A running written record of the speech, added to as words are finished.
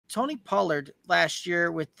Tony Pollard last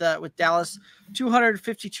year with Dallas,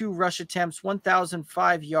 252 rush attempts,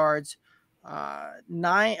 1,005 yards,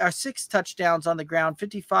 6 touchdowns on the ground,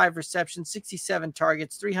 55 receptions, 67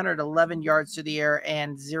 targets, 311 yards through the air,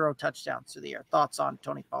 and 0 touchdowns through the air. Thoughts on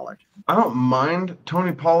Tony Pollard? I don't mind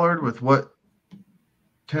Tony Pollard with what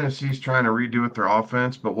Tennessee's trying to redo with their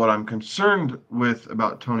offense, but what I'm concerned with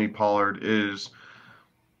about Tony Pollard is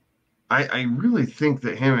I really think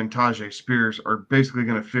that him and Tajay Spears are basically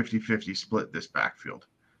going to 50-50 split this backfield.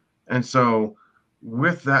 And so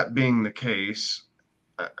with that being the case,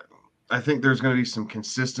 I think there's going to be some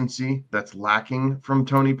consistency that's lacking from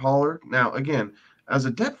Tony Pollard. Now, again, as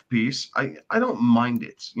a depth piece, I don't mind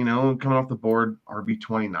it. Coming off the board,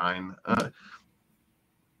 RB29. I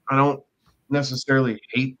don't necessarily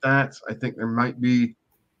hate that. I think there might be,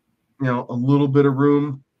 a little bit of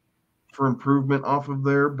room for improvement off of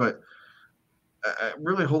there, but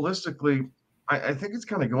really holistically, I think it's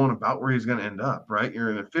kind of going about where he's going to end up, right? You're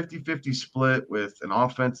in a 50-50 split with an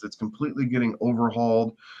offense that's completely getting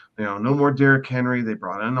overhauled. No more Derrick Henry. They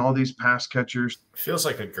brought in all these pass catchers. Feels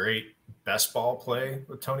like a great best ball play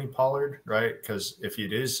with Tony Pollard, right? Because if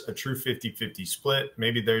it is a true 50-50 split,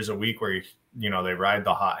 maybe there's a week where, they ride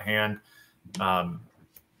the hot hand.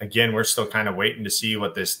 Again, we're still kind of waiting to see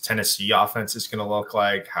what this Tennessee offense is going to look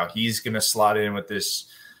like, how he's going to slot in with this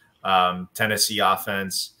Tennessee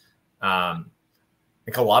offense. I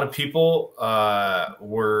think a lot of people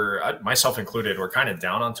were, myself included, were kind of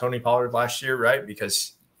down on Tony Pollard last year, right?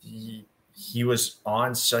 Because he was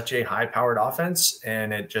on such a high-powered offense,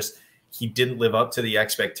 and he didn't live up to the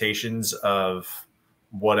expectations of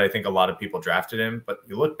what I think a lot of people drafted him. But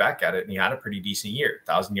you look back at it, and he had a pretty decent year.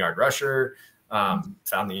 1,000-yard rusher, found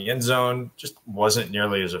the end zone, just wasn't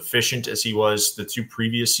nearly as efficient as he was the 2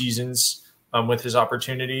 previous seasons with his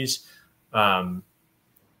opportunities.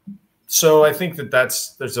 So I think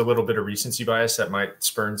there's a little bit of recency bias that might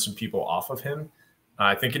spurn some people off of him.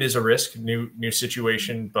 I think it is a risk, new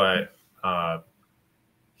situation, but I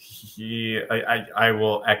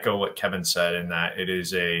will echo what Kevin said in that it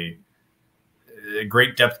is a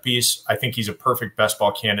great depth piece. I think he's a perfect best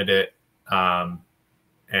ball candidate,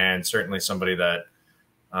 and certainly somebody that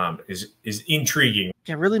is intriguing.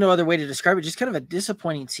 Yeah, really no other way to describe it. Just kind of a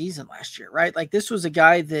disappointing season last year, right? Like, this was a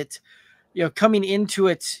guy that, coming into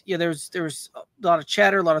it, there was a lot of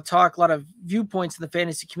chatter, a lot of talk, a lot of viewpoints in the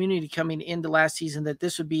fantasy community coming into last season that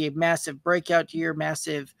this would be a massive breakout year,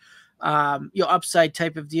 massive, upside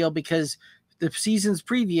type of deal, because the seasons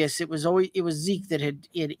previous, it was Zeke that had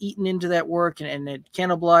eaten into that work and had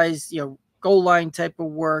cannibalized, goal line type of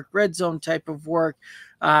work, red zone type of work.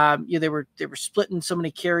 They were splitting so many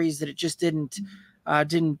carries that it just didn't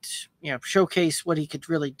showcase what he could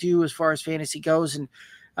really do as far as fantasy goes. And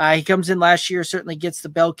he comes in last year, certainly gets the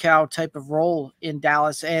bell cow type of role in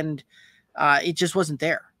Dallas, and it just wasn't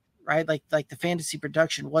there, right? Like the fantasy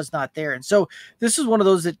production was not there. And so this is one of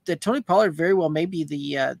those that Tony Pollard very well may be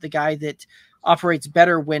the guy that operates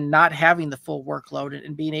better when not having the full workload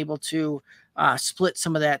and being able to split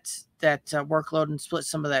some of that workload and split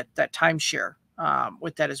some of that timeshare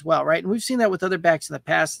with that as well, right? And we've seen that with other backs in the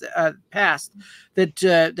past that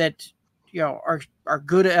are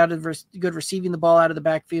good good receiving the ball out of the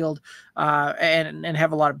backfield and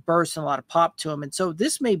have a lot of burst and a lot of pop to them. And so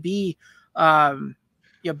this may be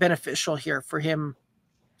beneficial here for him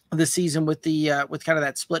this season with kind of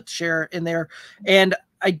that split share in there. And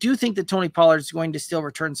I do think that Tony Pollard is going to still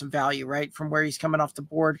return some value, right, from where he's coming off the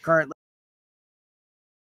board currently.